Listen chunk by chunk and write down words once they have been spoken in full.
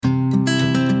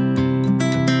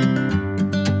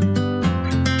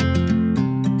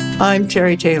I'm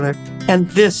Terry Taylor, and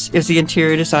this is the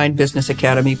Interior Design Business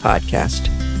Academy podcast.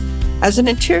 As an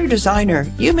interior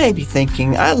designer, you may be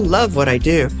thinking, I love what I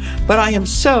do, but I am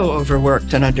so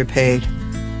overworked and underpaid.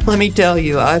 Let me tell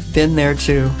you, I've been there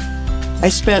too. I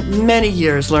spent many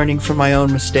years learning from my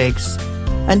own mistakes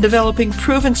and developing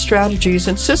proven strategies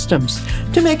and systems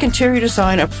to make interior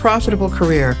design a profitable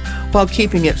career while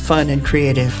keeping it fun and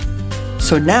creative.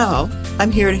 So now, I'm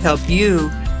here to help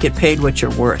you get paid what you're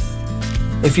worth.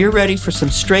 If you're ready for some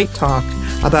straight talk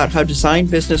about how design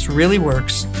business really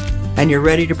works, and you're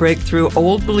ready to break through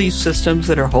old belief systems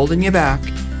that are holding you back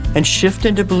and shift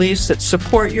into beliefs that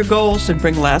support your goals and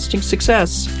bring lasting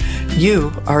success,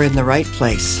 you are in the right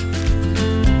place.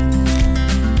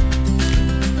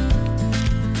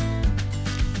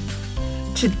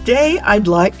 Today, I'd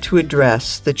like to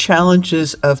address the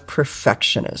challenges of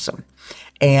perfectionism.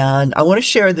 And I want to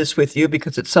share this with you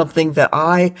because it's something that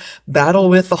I battle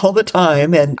with all the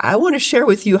time. And I want to share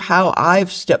with you how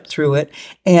I've stepped through it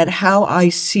and how I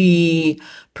see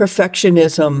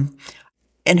perfectionism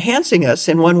enhancing us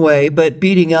in one way, but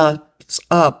beating us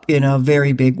up in a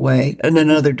very big way in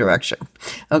another direction.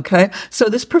 Okay. So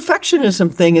this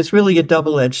perfectionism thing is really a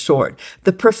double-edged sword.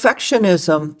 The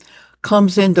perfectionism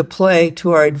comes into play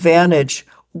to our advantage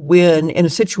when in a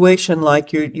situation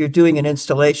like you're doing an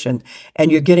installation and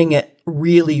you're getting it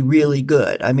really, really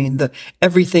good. I mean,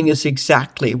 everything is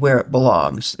exactly where it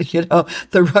belongs.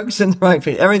 The rug's in the right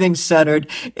place, everything's centered,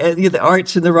 the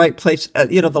art's in the right place,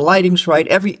 the lighting's right,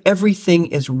 everything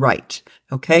is right.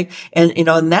 Okay.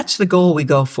 And that's the goal we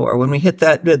go for when we hit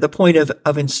the point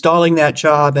of installing that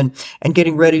job and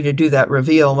getting ready to do that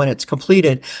reveal when it's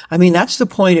completed. I mean, that's the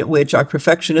point at which our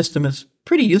perfectionism is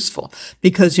pretty useful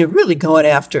because you're really going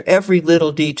after every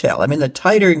little detail. I mean, the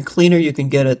tighter and cleaner you can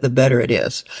get it, the better it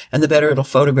is and the better it'll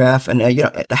photograph and,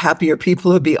 the happier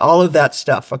people will be, all of that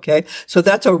stuff. Okay. So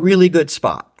that's a really good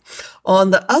spot.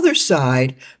 On the other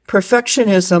side,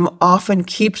 perfectionism often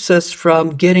keeps us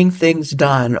from getting things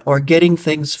done or getting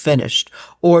things finished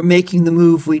or making the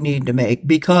move we need to make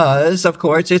because, of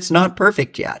course, it's not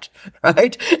perfect yet,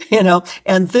 right?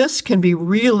 And this can be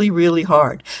really, really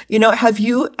hard. Have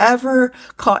you ever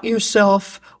caught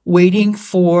yourself waiting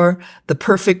for the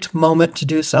perfect moment to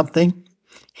do something?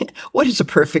 What is a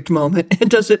perfect moment? And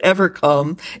does it ever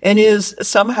come? And is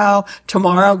somehow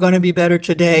tomorrow going to be better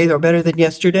today or better than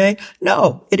yesterday?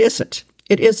 No, it isn't.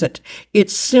 It isn't.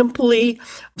 It's simply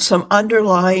some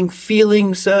underlying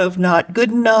feelings of not good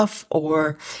enough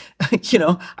or,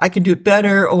 I can do it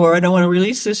better or I don't want to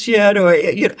release this yet or,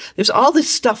 there's all this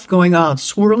stuff going on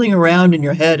swirling around in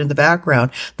your head in the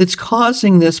background that's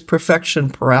causing this perfection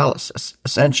paralysis,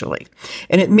 essentially.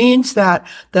 And it means that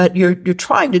you're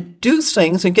trying to do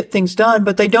things and get things done,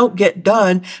 but they don't get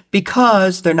done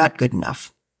because they're not good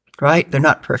enough. Right? They're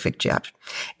not perfect yet.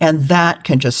 And that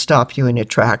can just stop you in your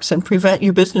tracks and prevent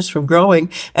your business from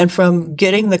growing and from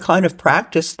getting the kind of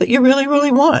practice that you really,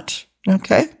 really want.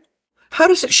 Okay? How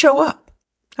does it show up?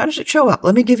 How does it show up?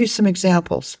 Let me give you some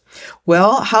examples.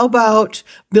 Well, how about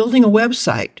building a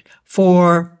website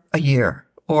for a year?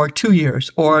 Or 2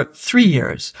 years, or 3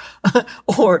 years,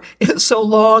 or it's so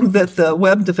long that the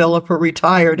web developer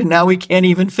retired and now we can't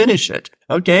even finish it.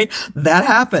 Okay. That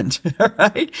happened.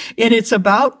 Right. And it's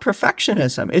about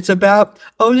perfectionism. It's about,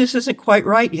 oh, this isn't quite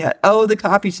right yet. Oh, the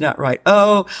copy's not right.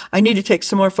 Oh, I need to take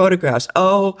some more photographs.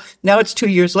 Oh, now it's 2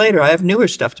 years later. I have newer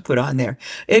stuff to put on there.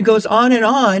 It goes on,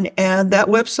 and that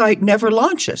website never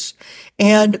launches.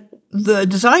 And the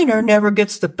designer never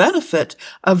gets the benefit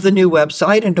of the new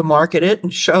website and to market it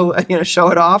and show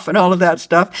it off and all of that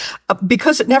stuff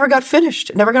because it never got finished.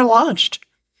 It never got launched.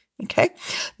 Okay.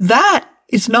 That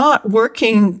is not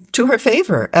working to her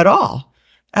favor at all.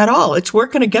 At all. It's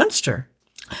working against her.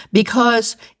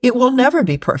 Because it will never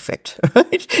be perfect,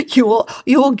 right? You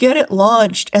will get it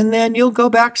launched and then you'll go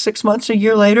back 6 months, a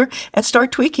year later and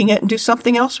start tweaking it and do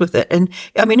something else with it. And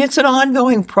I mean, it's an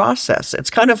ongoing process. It's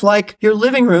kind of like your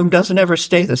living room doesn't ever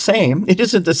stay the same. It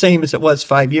isn't the same as it was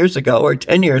 5 years ago or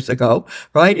 10 years ago,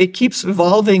 right? It keeps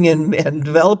evolving and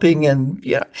developing and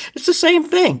it's the same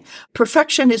thing.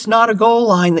 Perfection is not a goal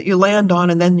line that you land on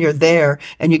and then you're there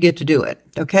and you get to do it.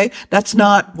 Okay. That's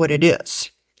not what it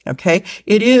is. Okay.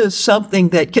 It is something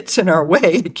that gets in our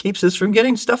way. It keeps us from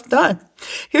getting stuff done.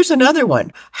 Here's another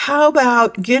one. How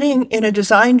about getting in a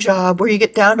design job where you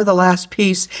get down to the last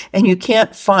piece and you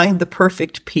can't find the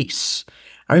perfect piece?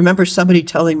 I remember somebody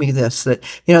telling me this, that,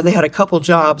 they had a couple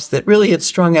jobs that really had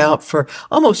strung out for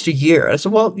almost a year. I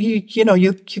said, well, you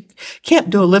can't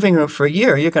do a living room for a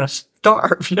year. You're going to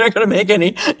starve. You're not going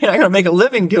to make a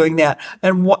living doing that.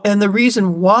 And the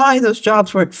reason why those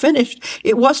jobs weren't finished,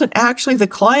 it wasn't actually the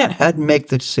client had to make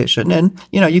the decision. And,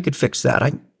 you could fix that.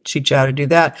 I teach you how to do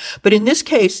that. But in this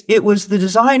case, it was the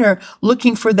designer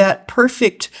looking for that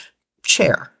perfect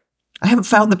chair. I haven't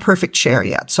found the perfect chair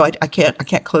yet, so I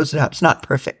can't close it out. It's not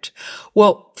perfect.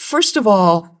 Well, first of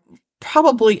all,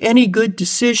 probably any good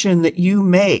decision that you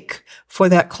make for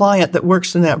that client that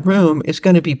works in that room is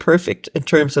going to be perfect in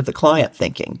terms of the client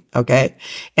thinking. Okay.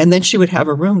 And then she would have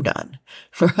her room done,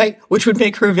 right? Which would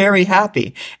make her very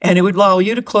happy. And it would allow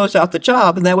you to close out the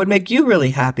job, and that would make you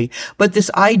really happy. But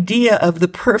this idea of the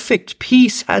perfect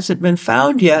piece hasn't been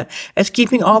found yet as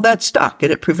keeping all that stuck.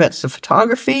 And it prevents the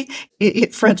photography.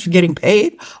 It prevents getting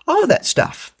paid, all of that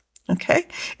stuff. Okay.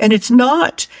 And it's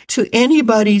not to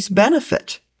anybody's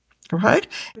benefit, right?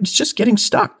 It's just getting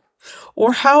stuck.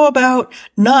 Or how about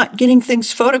not getting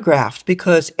things photographed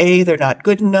because A, they're not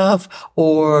good enough,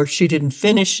 or she didn't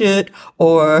finish it,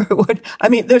 or what? I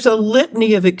mean, there's a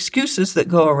litany of excuses that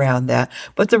go around that.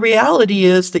 But the reality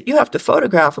is that you have to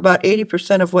photograph about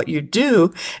 80% of what you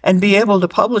do and be able to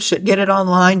publish it, get it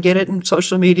online, get it in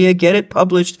social media, get it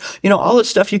published, all the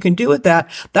stuff you can do with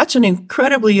that. That's an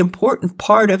incredibly important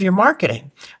part of your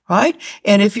marketing. Right?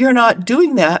 And if you're not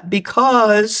doing that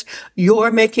because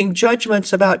you're making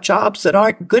judgments about jobs that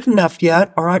aren't good enough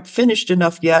yet or aren't finished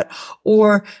enough yet,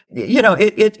 or,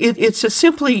 it's just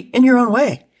simply in your own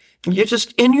way. You're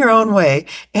just in your own way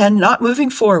and not moving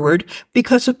forward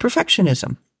because of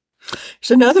perfectionism. It's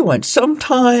another one.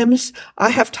 Sometimes I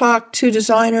have talked to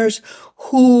designers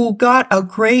who got a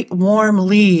great warm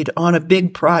lead on a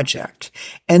big project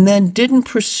and then didn't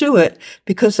pursue it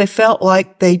because they felt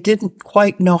like they didn't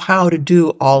quite know how to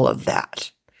do all of that.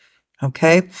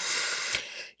 Okay.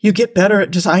 You get better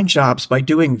at design jobs by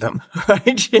doing them,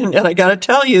 right? And I got to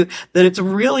tell you that it's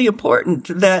really important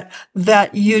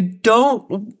that you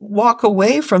don't walk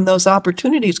away from those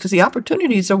opportunities, because the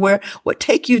opportunities are what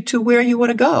take you to where you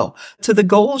want to go, to the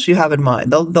goals you have in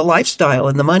mind, the lifestyle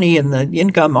and the money and the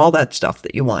income, all that stuff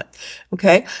that you want.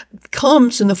 Okay.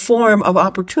 Comes in the form of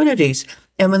opportunities.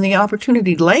 And when the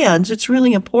opportunity lands, it's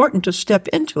really important to step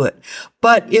into it.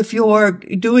 But if you're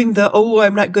doing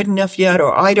I'm not good enough yet,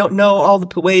 or I don't know all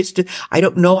the ways I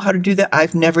don't know how to do that.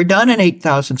 I've never done an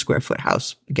 8,000 square foot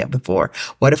house again before.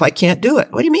 What if I can't do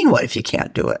it? What do you mean, what if you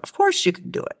can't do it? Of course you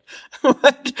can do it.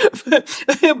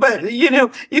 but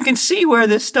you can see where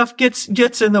this stuff gets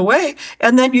in the way,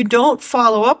 and then you don't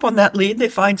follow up on that lead. They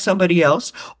find somebody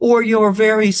else, or you're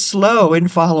very slow in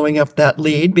following up that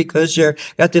lead because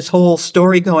you've got this whole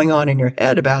story going on in your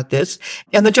head about this,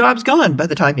 and the job's gone by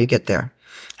the time you get there.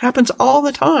 Happens all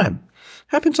the time.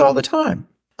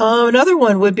 Another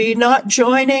one would be not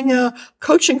joining a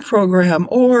coaching program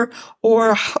or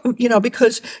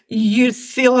because you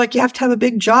feel like you have to have a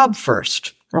big job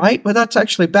first, right? Well, that's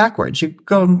actually backwards. You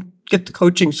go and get the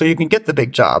coaching so you can get the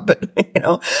big job.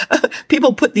 But,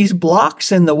 people put these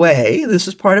blocks in the way. This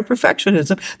is part of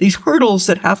perfectionism. These hurdles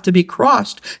that have to be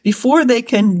crossed before they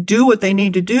can do what they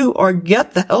need to do or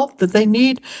get the help that they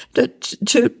need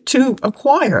to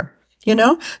acquire.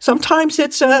 Sometimes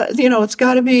it's, it's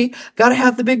gotta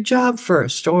have the big job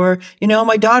first, or,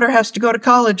 my daughter has to go to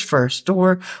college first,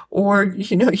 or,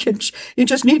 you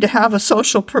just need to have a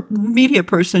social media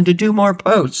person to do more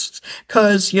posts,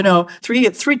 cause,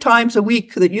 three times a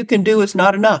week that you can do is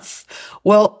not enough.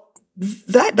 Well,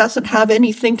 that doesn't have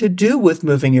anything to do with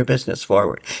moving your business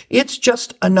forward. It's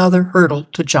just another hurdle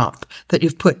to jump that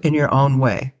you've put in your own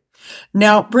way.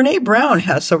 Now, Brené Brown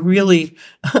has some really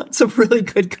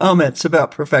good comments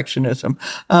about perfectionism.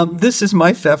 This is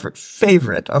my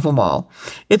favorite of them all.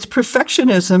 It's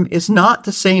perfectionism is not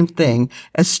the same thing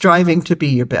as striving to be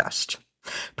your best.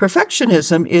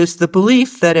 Perfectionism is the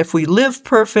belief that if we live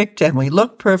perfect and we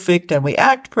look perfect and we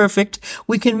act perfect,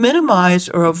 we can minimize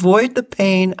or avoid the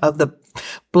pain of the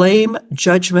blame,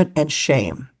 judgment, and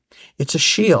shame. It's a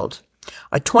shield.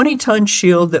 A 20-ton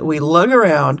shield that we lug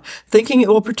around thinking it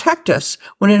will protect us,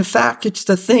 when in fact it's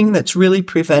the thing that's really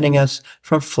preventing us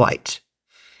from flight.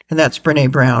 And that's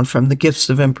Brené Brown from The Gifts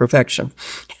of Imperfection.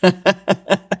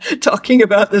 Talking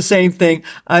about the same thing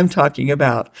I'm talking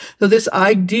about. So this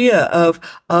idea of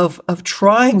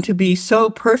trying to be so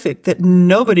perfect that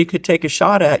nobody could take a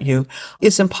shot at you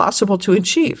is impossible to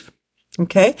achieve.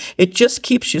 Okay. It just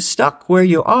keeps you stuck where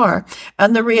you are.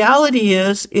 And the reality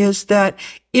is that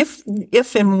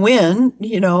if and when,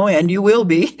 and you will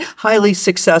be highly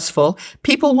successful,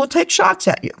 people will take shots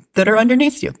at you that are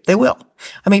underneath you. They will.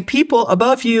 I mean, people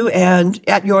above you and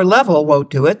at your level won't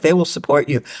do it. They will support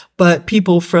you, but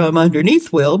people from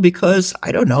underneath will because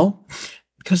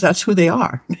that's who they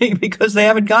are, because they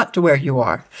haven't got to where you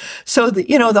are. So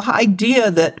the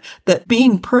idea that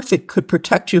being perfect could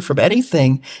protect you from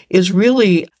anything is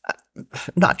really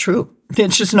not true.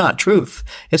 It's just not truth.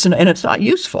 And it's not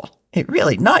useful. It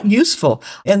really not useful.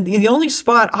 And the only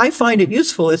spot I find it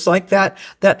useful is like that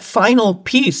final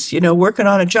piece, working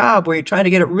on a job where you're trying to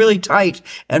get it really tight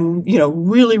and,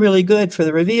 really, really good for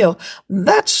the reveal.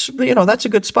 That's a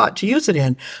good spot to use it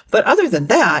in. But other than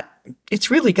that, it's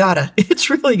really gotta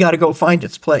go find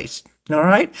its place. All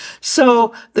right.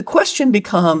 So the question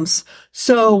becomes,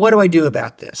 so what do I do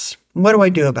about this? What do I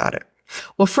do about it?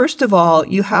 Well, first of all,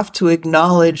 you have to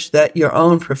acknowledge that your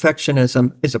own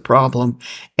perfectionism is a problem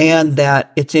and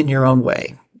that it's in your own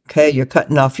way. Okay. You're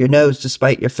cutting off your nose to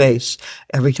spite your face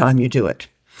every time you do it.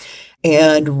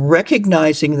 And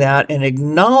recognizing that and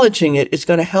acknowledging it is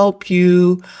going to help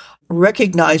you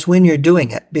recognize when you're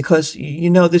doing it, because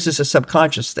this is a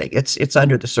subconscious thing. It's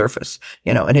under the surface,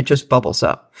 and it just bubbles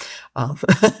up.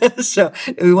 So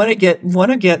we want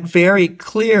to get very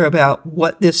clear about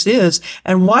what this is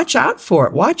and watch out for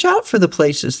it. Watch out for the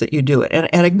places that you do it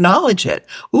and acknowledge it.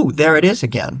 Ooh, there it is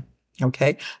again.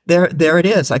 Okay. There it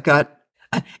is. I got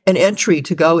an entry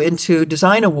to go into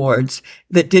design awards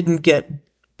that didn't get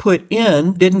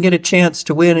a chance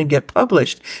to win and get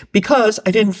published because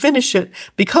I didn't finish it,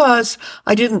 because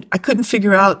I couldn't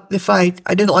figure out if I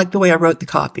didn't like the way I wrote the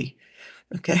copy.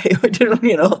 Okay. I'm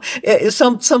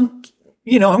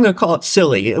going to call it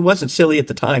silly. It wasn't silly at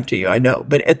the time to you, I know,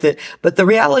 but the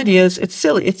reality is it's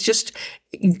silly. It's just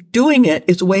doing it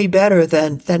is way better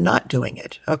than not doing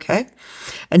it. Okay.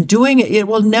 And doing it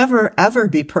will never ever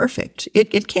be perfect.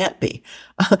 It can't be.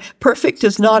 Perfect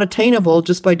is not attainable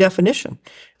just by definition.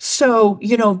 So,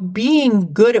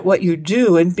 being good at what you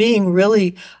do and being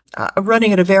really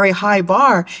running at a very high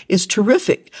bar is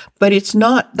terrific, but that's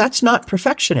not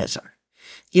perfectionism.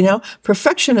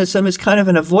 Perfectionism is kind of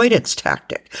an avoidance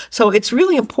tactic. So it's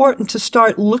really important to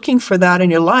start looking for that in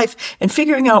your life and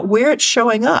figuring out where it's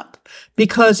showing up,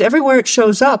 because everywhere it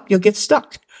shows up, you'll get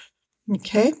stuck.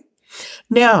 Okay.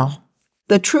 Now,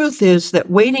 the truth is that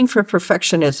waiting for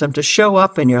perfectionism to show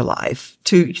up in your life,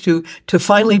 to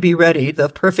finally be ready, the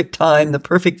perfect time, the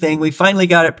perfect thing, we finally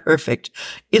got it perfect,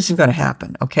 isn't going to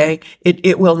happen. Okay.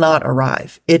 It will not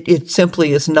arrive. It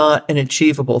simply is not an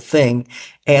achievable thing.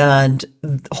 And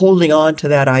holding on to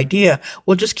that idea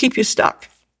will just keep you stuck.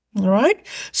 All right.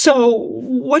 So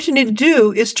what you need to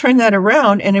do is turn that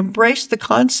around and embrace the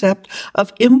concept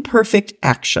of imperfect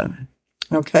action.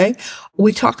 Okay.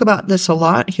 We talk about this a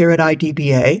lot here at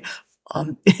IDBA,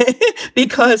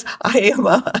 because I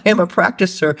am a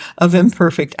practicer of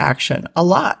imperfect action. A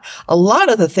lot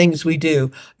of the things we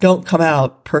do don't come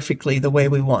out perfectly the way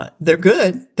we want. They're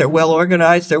good. They're well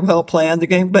organized. They're well planned.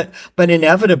 But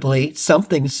inevitably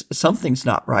something's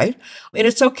not right. And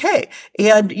it's okay.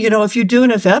 And, if you do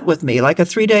an event with me, like a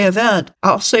 3-day event,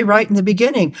 I'll say right in the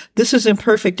beginning, this is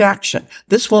imperfect action.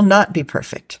 This will not be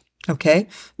perfect. Okay.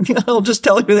 I'll just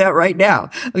tell you that right now.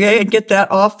 Okay. And get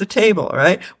that off the table.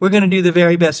 Right. We're going to do the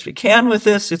very best we can with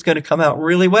this. It's going to come out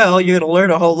really well. You're going to learn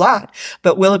a whole lot,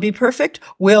 but will it be perfect?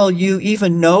 Will you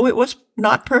even know it was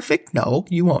not perfect? No,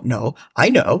 you won't know. I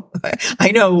know.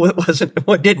 I know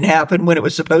what didn't happen when it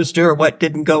was supposed to, or what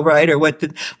didn't go right, or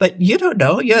but you don't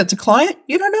know. Yeah. It's a client.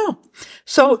 You don't know.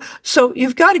 So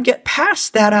you've got to get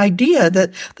past that idea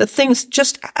that things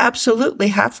just absolutely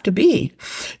have to be.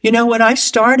 When I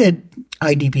started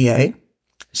IDBA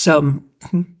some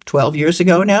 12 years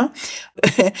ago now,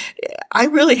 I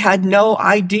really had no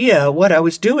idea what I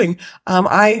was doing.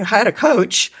 I had a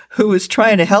coach who was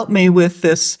trying to help me with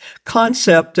this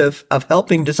concept of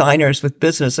helping designers with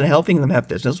business and helping them have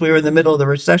business. We were in the middle of the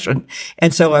recession.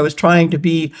 And so I was trying to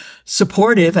be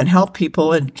supportive and help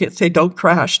people and say, don't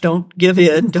crash, don't give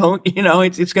in, don't,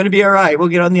 it's going to be all right. We'll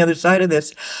get on the other side of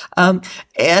this. And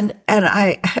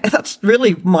that's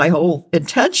really my whole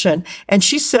intention. And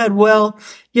she said, well,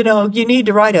 you need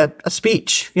to write a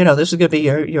speech. This is going to be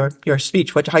your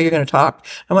speech. How are you going to talk?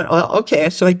 I went, well, okay.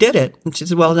 So I did it. And she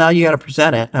said, well, now you got to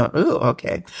present it. I went, ooh,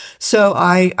 okay. So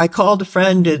I called a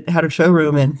friend that had a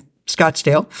showroom in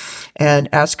Scottsdale and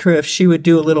ask her if she would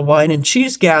do a little wine and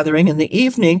cheese gathering in the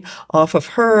evening off of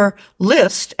her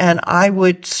list. And I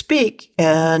would speak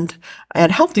and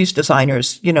help these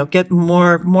designers, get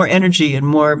more energy and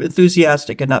more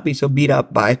enthusiastic and not be so beat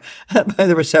up by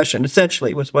the recession,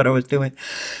 essentially was what I was doing.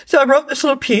 So I wrote this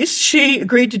little piece. She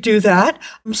agreed to do that.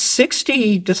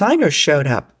 60 designers showed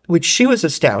up, which she was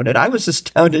astounded. I was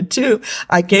astounded too.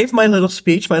 I gave my little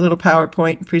speech, my little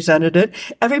PowerPoint, and presented it.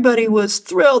 Everybody was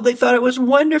thrilled. They thought it was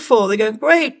wonderful. They go,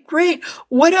 great, great.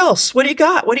 What else? What do you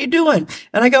got? What are you doing?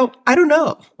 And I go, I don't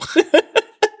know.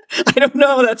 I don't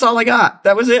know. That's all I got.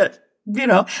 That was it.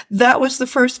 That was the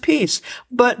first piece.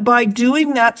 But by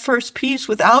doing that first piece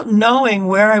without knowing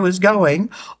where I was going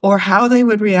or how they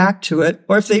would react to it,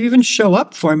 or if they even show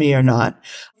up for me or not,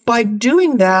 by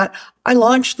doing that, I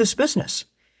launched this business.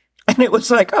 And it was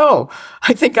like, oh,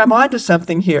 I think I'm onto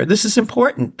something here. This is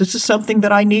important. This is something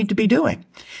that I need to be doing.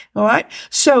 All right.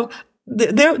 So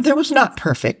there was not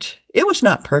perfect. It was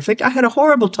not perfect. I had a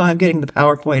horrible time getting the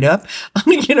PowerPoint up.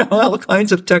 All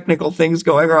kinds of technical things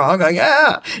going wrong.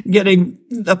 Getting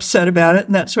upset about it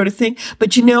and that sort of thing.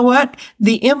 But you know what?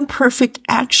 The imperfect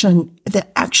action, the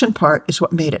action part is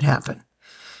what made it happen.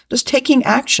 Just taking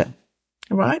action.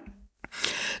 All right.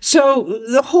 So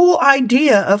the whole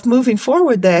idea of moving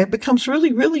forward there becomes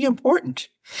really, really important.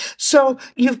 So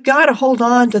you've got to hold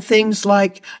on to things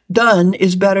like done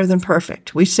is better than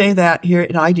perfect. We say that here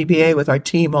at IDBA with our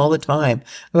team all the time.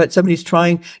 But somebody's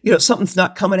trying, something's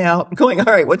not coming out, going,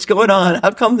 all right, what's going on?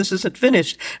 How come this isn't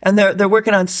finished? And they're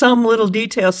working on some little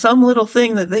detail, some little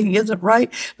thing that they think isn't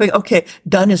right. But okay,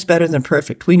 done is better than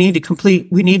perfect. We need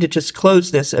to just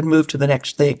close this and move to the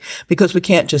next thing because we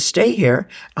can't just stay here.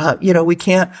 We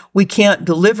can't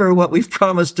deliver what we've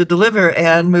promised to deliver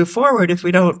and move forward if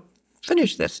we don't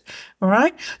finish this. All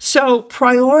right. So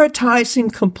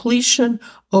prioritizing completion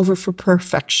over for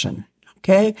perfection.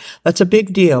 Okay. That's a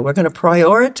big deal. We're going to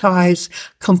prioritize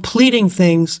completing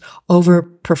things over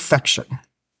perfection.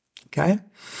 Okay.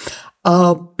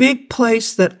 A big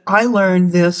place that I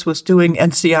learned this was doing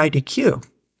NCIDQ.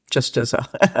 Just as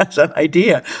an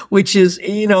idea, which is,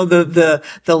 the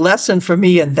lesson for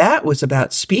me. And that was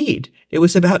about speed. It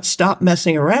was about stop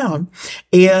messing around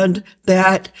and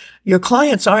that your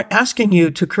clients aren't asking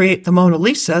you to create the Mona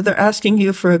Lisa. They're asking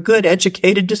you for a good,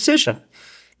 educated decision.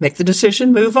 Make the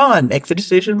decision, move on. Make the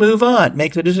decision, move on.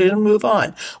 Make the decision, move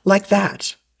on. Like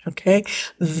that. Okay.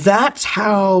 That's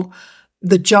how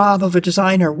the job of a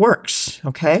designer works.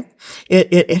 Okay.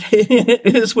 It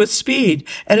is with speed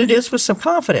and it is with some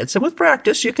confidence and with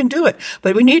practice, you can do it.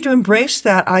 But we need to embrace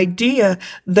that idea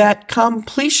that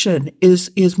completion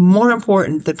is more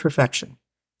important than perfection.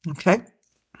 Okay.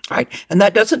 Right. And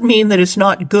that doesn't mean that it's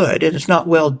not good and it's not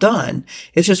well done.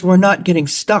 It's just we're not getting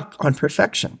stuck on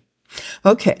perfection.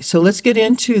 Okay, so let's get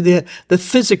into the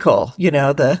physical,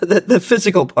 the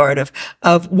physical part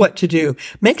of what to do.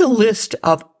 Make a list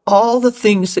of all the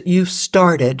things that you've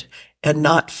started and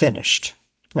not finished.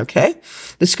 Okay?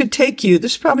 This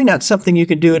is probably not something you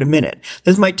can do in a minute.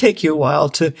 This might take you a while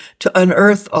to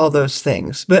unearth all those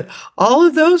things. But all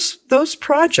of those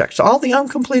projects, all the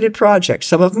uncompleted projects,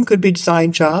 some of them could be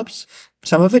design jobs.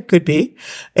 Some of it could be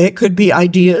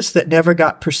ideas that never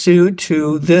got pursued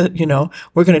to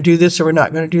we're going to do this or we're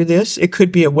not going to do this. It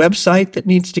could be a website that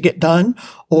needs to get done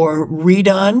or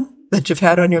redone that you've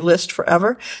had on your list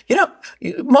forever.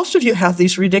 Most of you have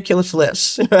these ridiculous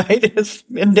lists, right? It's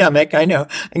endemic. I know.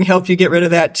 I can help you get rid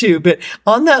of that too. But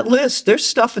on that list, there's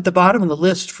stuff at the bottom of the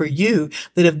list for you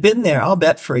that have been there, I'll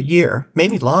bet, for a year,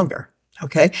 maybe longer.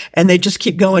 Okay. And they just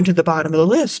keep going to the bottom of the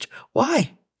list.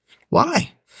 Why?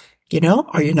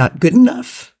 Are you not good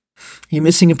enough? Are you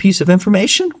missing a piece of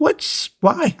information?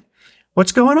 Why?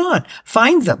 What's going on?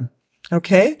 Find them.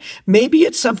 Okay. Maybe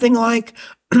it's something like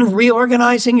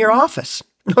reorganizing your office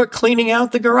or cleaning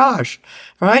out the garage,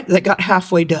 right? That got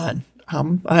halfway done.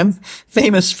 I'm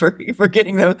famous for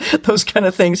getting those kind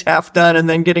of things half done and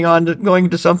then going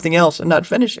to something else and not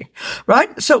finishing,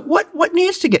 right? So what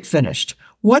needs to get finished?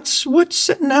 What's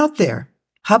sitting out there?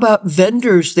 How about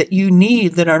vendors that you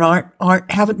need that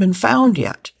haven't been found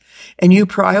yet? And you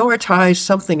prioritize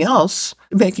something else,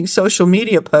 making social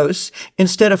media posts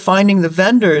instead of finding the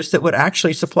vendors that would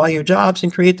actually supply your jobs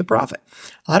and create the profit.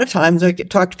 A lot of times I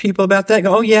talk to people about that.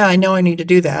 Go, oh yeah, I know I need to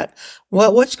do that.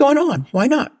 Well, what's going on? Why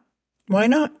not?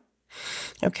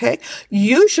 Okay.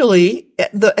 Usually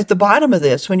at the bottom of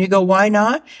this, when you go, why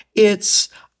not? It's,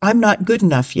 I'm not good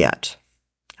enough yet.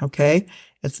 Okay.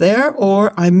 It's there,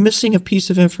 or I'm missing a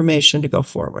piece of information to go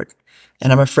forward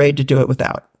and I'm afraid to do it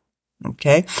without.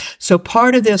 Okay. So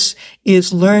part of this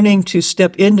is learning to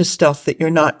step into stuff that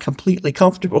you're not completely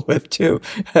comfortable with too.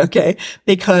 Okay.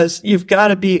 Because you've got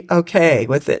to be okay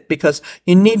with it because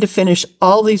you need to finish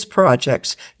all these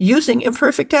projects using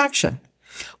imperfect action.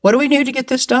 What do we need to get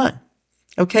this done?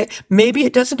 Okay. Maybe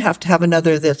it doesn't have to have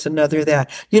another this, another that.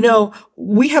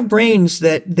 We have brains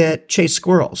that chase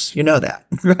squirrels. You know that,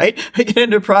 right? We get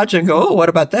into a project and go, oh, what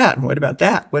about that? And what about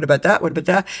that? What about that? What about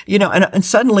that? And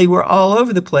suddenly we're all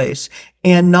over the place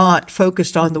and not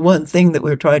focused on the one thing that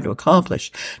we're trying to accomplish.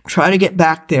 Try to get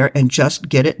back there and just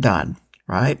get it done,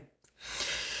 right?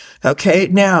 Okay.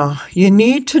 Now you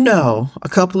need to know a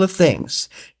couple of things.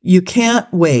 You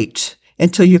can't wait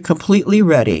until you're completely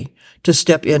ready to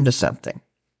step into something.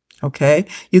 Okay.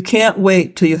 You can't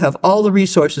wait till you have all the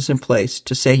resources in place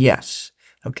to say yes.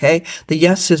 Okay. The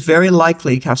yes is very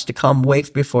likely has to come way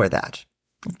before that.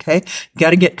 Okay. You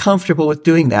got to get comfortable with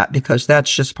doing that because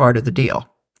that's just part of the deal.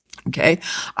 Okay.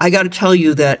 I got to tell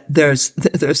you that there's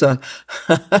a,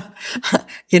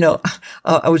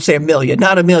 I would say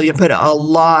not a million, but a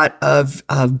lot of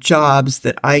jobs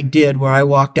that I did where I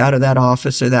walked out of that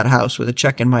office or that house with a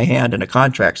check in my hand and a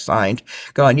contract signed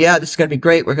going, yeah, this is going to be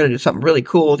great. We're going to do something really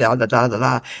cool. Da, da, da, da,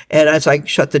 da. And as I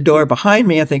shut the door behind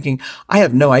me, I'm thinking, I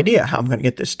have no idea how I'm going to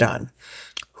get this done.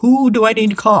 Who do I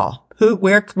need to call?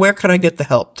 Where can I get the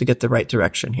help to get the right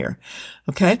direction here?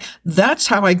 Okay. That's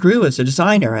how I grew as a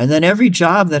designer. And then every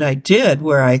job that I did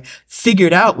where I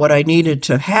figured out what I needed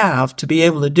to have to be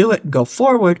able to do it and go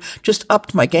forward, just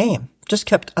upped my game, just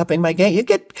kept upping my game.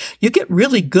 You get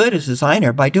really good as a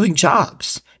designer by doing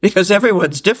jobs because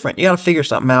everyone's different. You got to figure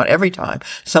something out every time.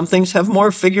 Some things have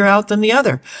more figure out than the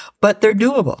other, but they're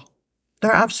doable.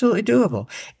 They're absolutely doable.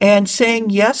 And saying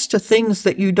yes to things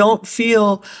that you don't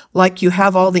feel like you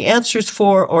have all the answers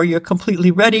for, or you're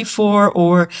completely ready for,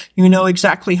 or you know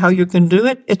exactly how you can do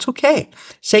it, it's okay.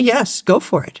 Say yes, go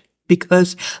for it.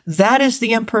 Because that is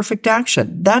the imperfect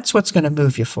action. That's what's going to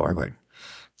move you forward.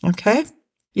 Okay?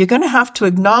 You're going to have to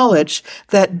acknowledge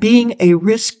that being a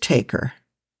risk taker,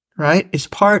 right, is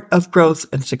part of growth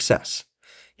and success.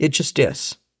 It just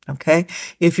is. Okay.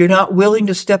 If you're not willing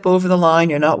to step over the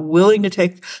line, you're not willing to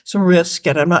take some risk.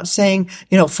 And I'm not saying,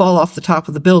 fall off the top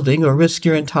of the building or risk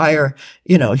your entire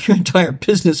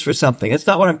business for something. It's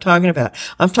not what I'm talking about.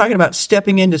 I'm talking about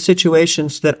stepping into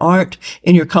situations that aren't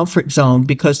in your comfort zone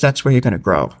because that's where you're going to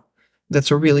grow.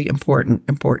 That's a really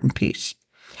important piece.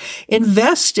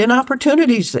 Invest in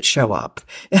opportunities that show up.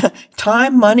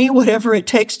 Time, money, whatever it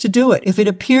takes to do it. If it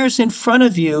appears in front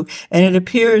of you and it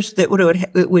appears that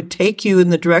it would take you in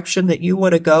the direction that you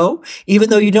want to go, even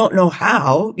though you don't know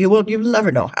how, you'll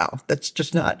never know how. That's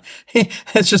just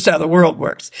how the world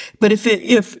works. But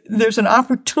if there's an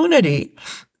opportunity,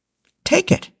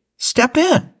 take it. Step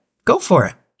in. Go for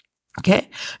it. Okay.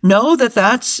 Know that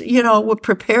that's,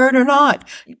 prepared or not.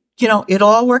 It'll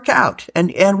all work out.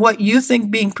 And what you think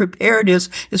being prepared is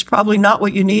probably not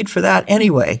what you need for that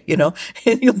anyway,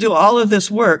 and you'll do all of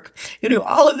this work. You do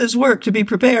all of this work to be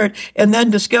prepared and then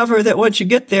discover that once you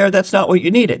get there, that's not what you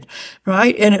needed.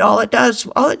 Right. And all it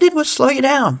did was slow you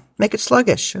down, make it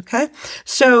sluggish. Okay.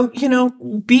 So,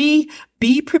 be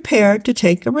prepared to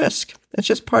take a risk. That's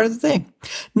just part of the thing.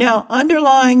 Now,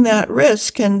 underlying that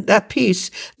risk and that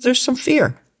piece, there's some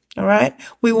fear. All right.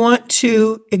 We want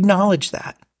to acknowledge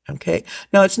that. Okay.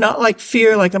 Now it's not like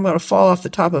fear, like I'm going to fall off the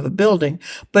top of a building,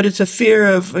 but it's a fear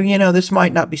of, this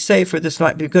might not be safe or this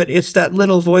might be good. It's that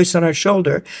little voice on our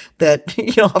shoulder that,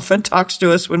 often talks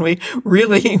to us when we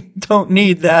really don't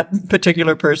need that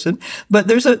particular person. But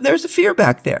there's a fear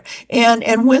back there.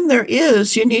 And when there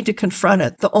is, you need to confront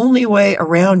it. The only way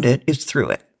around it is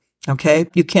through it. Okay.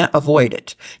 You can't avoid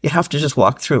it. You have to just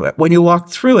walk through it. When you walk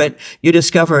through it, you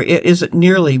discover it isn't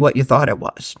nearly what you thought it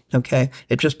was. Okay.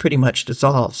 It just pretty much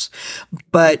dissolves.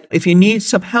 But if you need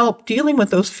some help dealing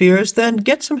with those fears, then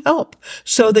get some help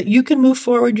so that you can move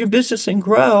forward your business and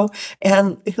grow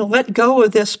and let go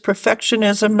of this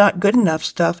perfectionism, not good enough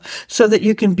stuff so that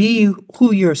you can be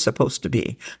who you're supposed to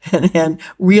be and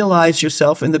realize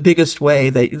yourself in the biggest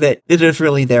way that it is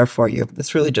really there for you.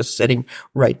 It's really just sitting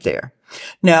right there.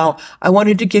 Now, I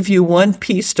wanted to give you one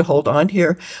piece to hold on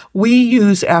here. We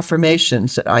use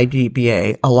affirmations at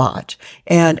IDBA a lot,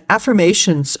 and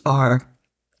affirmations are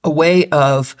a way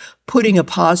of putting a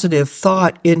positive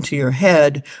thought into your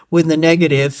head when the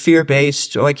negative,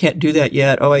 fear-based, oh, I can't do that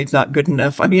yet, oh, it's not good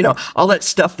enough, all that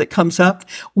stuff that comes up.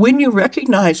 When you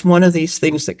recognize one of these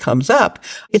things that comes up,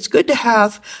 it's good to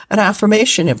have an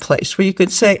affirmation in place where you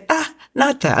could say,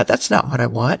 not that. That's not what I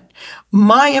want.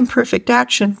 My imperfect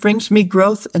action brings me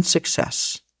growth and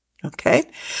success. Okay?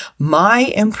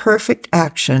 My imperfect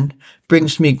action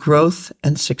brings me growth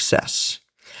and success.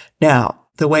 Now,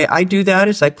 the way I do that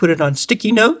is I put it on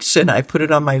sticky notes and I put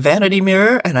it on my vanity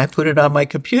mirror and I put it on my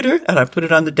computer and I put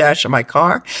it on the dash of my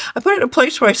car. I put it in a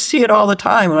place where I see it all the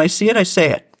time. When I see it, I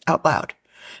say it out loud.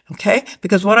 Okay?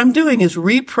 Because what I'm doing is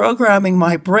reprogramming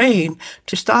my brain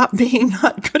to stop being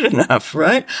not good enough,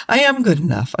 right? I am good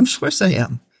enough. Of course I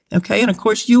am. Okay? And of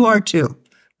course you are too.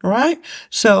 All right?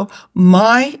 So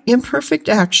my imperfect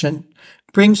action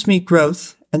brings me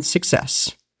growth and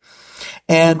success.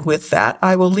 And with that,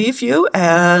 I will leave you.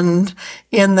 And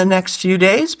in the next few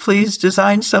days, please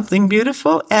design something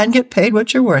beautiful and get paid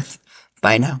what you're worth.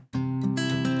 Bye now.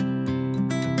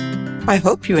 I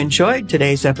hope you enjoyed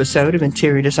today's episode of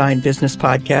Interior Design Business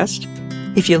Podcast.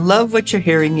 If you love what you're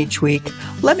hearing each week,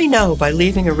 let me know by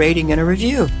leaving a rating and a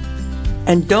review.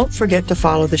 And don't forget to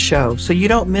follow the show so you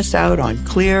don't miss out on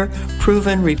clear,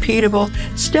 proven, repeatable,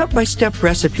 step-by-step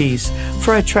recipes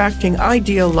for attracting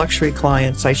ideal luxury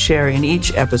clients I share in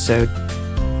each episode.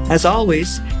 As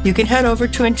always, you can head over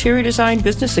to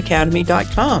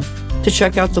interiordesignbusinessacademy.com to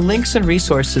check out the links and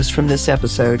resources from this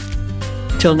episode.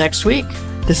 Till next week,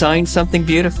 design something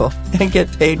beautiful and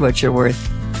get paid what you're worth.